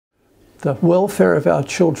The welfare of our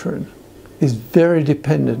children is very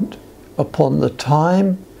dependent upon the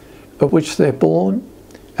time at which they're born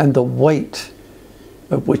and the weight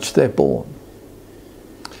at which they're born.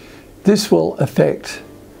 This will affect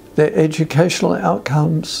their educational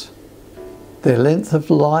outcomes, their length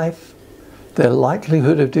of life, their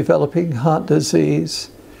likelihood of developing heart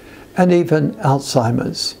disease, and even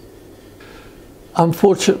Alzheimer's.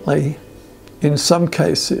 Unfortunately, in some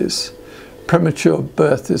cases, premature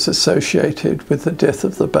birth is associated with the death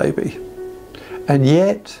of the baby. And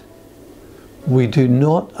yet, we do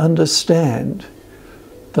not understand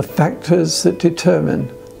the factors that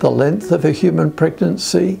determine the length of a human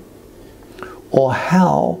pregnancy or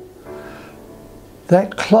how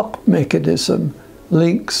that clock mechanism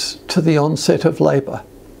links to the onset of labour.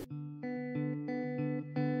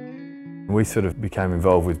 We sort of became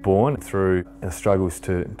involved with Borne through our struggles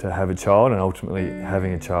to have a child, and ultimately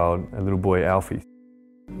having a child, a little boy, Alfie.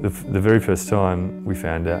 The very first time we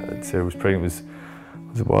found out that Sarah was pregnant was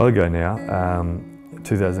a while ago now,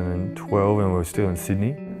 2012, and we were still in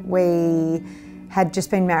Sydney. We had just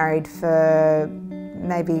been married for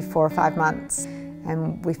maybe 4 or 5 months,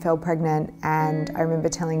 and we fell pregnant, and I remember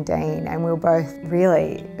telling Dean, and we were both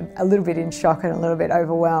really a little bit in shock and a little bit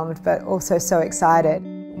overwhelmed, but also so excited.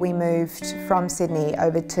 We moved from Sydney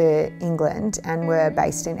over to England and were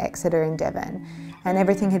based in Exeter in Devon, and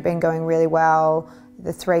everything had been going really well.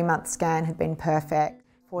 The 3-month scan had been perfect.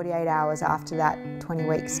 48 hours after that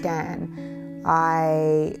 20-week scan,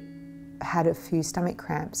 I had a few stomach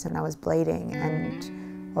cramps and I was bleeding,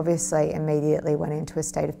 and obviously immediately went into a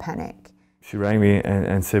state of panic. She rang me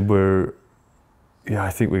and said, I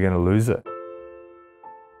think we're going to lose it.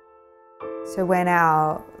 So when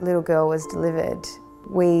our little girl was delivered,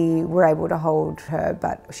 we were able to hold her,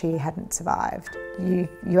 but she hadn't survived.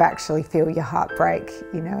 You actually feel your heart break,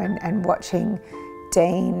 you know, and watching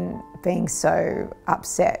Dean being so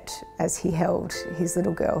upset as he held his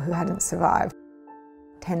little girl who hadn't survived.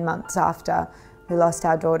 10 months after we lost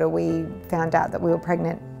our daughter, we found out that we were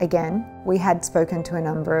pregnant again. We had spoken to a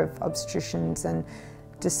number of obstetricians and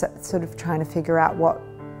just sort of trying to figure out what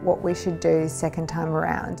we should do second time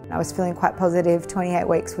around. I was feeling quite positive. 28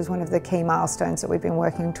 weeks was one of the key milestones that we've been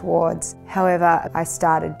working towards. However, I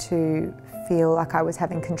started to feel like I was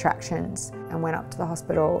having contractions and went up to the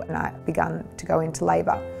hospital, and I began to go into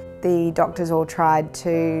labour. The doctors all tried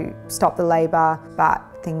to stop the labour, but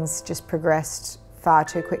things just progressed far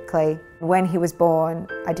too quickly. When he was born,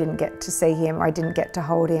 I didn't get to see him, or I didn't get to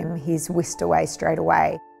hold him. He's whisked away straight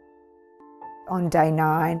away. On day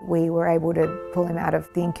 9, we were able to pull him out of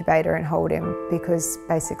the incubator and hold him because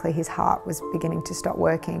basically his heart was beginning to stop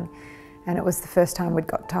working, and it was the first time we'd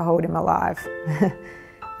got to hold him alive.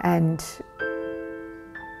 And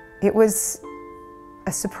it was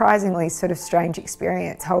a surprisingly sort of strange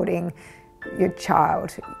experience holding your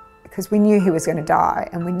child, because we knew he was going to die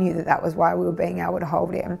and we knew that that was why we were being able to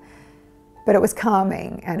hold him. But it was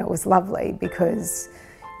calming and it was lovely because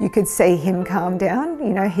you could see him calm down.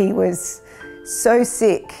 You know, he was so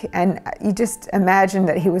sick, and you just imagine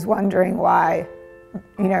that he was wondering why,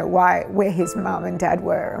 you know, where his mum and dad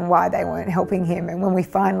were and why they weren't helping him. And when we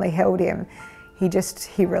finally held him,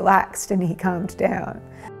 he relaxed and he calmed down.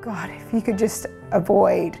 God, if you could just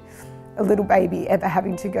avoid a little baby ever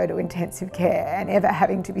having to go to intensive care and ever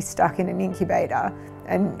having to be stuck in an incubator,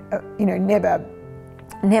 and you know, never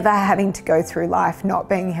having to go through life not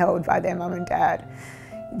being held by their mum and dad.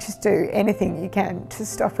 Just do anything you can to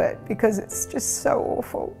stop it, because it's just so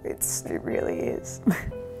awful. It really is.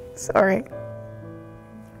 Sorry.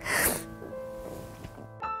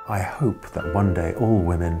 I hope that one day all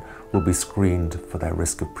women will be screened for their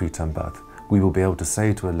risk of preterm birth. We will be able to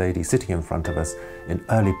say to a lady sitting in front of us in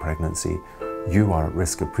early pregnancy, you are at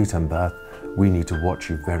risk of preterm birth. We need to watch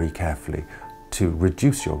you very carefully to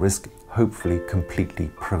reduce your risk, hopefully completely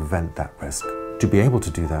prevent that risk. To be able to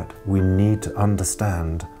do that, we need to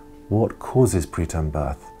understand what causes preterm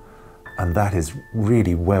birth. And that is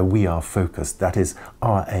really where we are focused. That is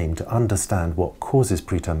our aim, to understand what causes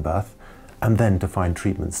preterm birth and then to find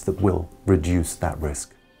treatments that will reduce that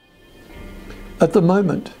risk. At the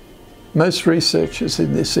moment, most researchers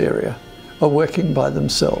in this area are working by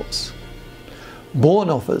themselves. Borne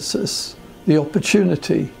offers us the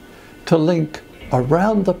opportunity to link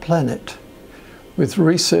around the planet with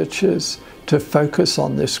researchers to focus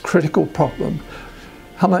on this critical problem.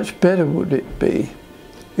 How much better would it be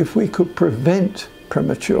if we could prevent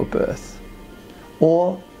premature birth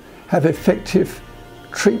or have effective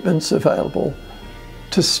treatments available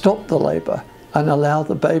to stop the labour and allow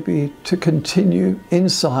the baby to continue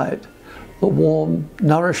inside the warm,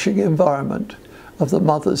 nourishing environment of the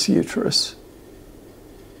mother's uterus?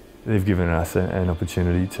 They've given us an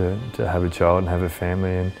opportunity to have a child and have a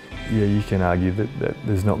family, and yeah, you can argue that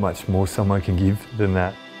there's not much more someone can give than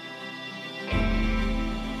that.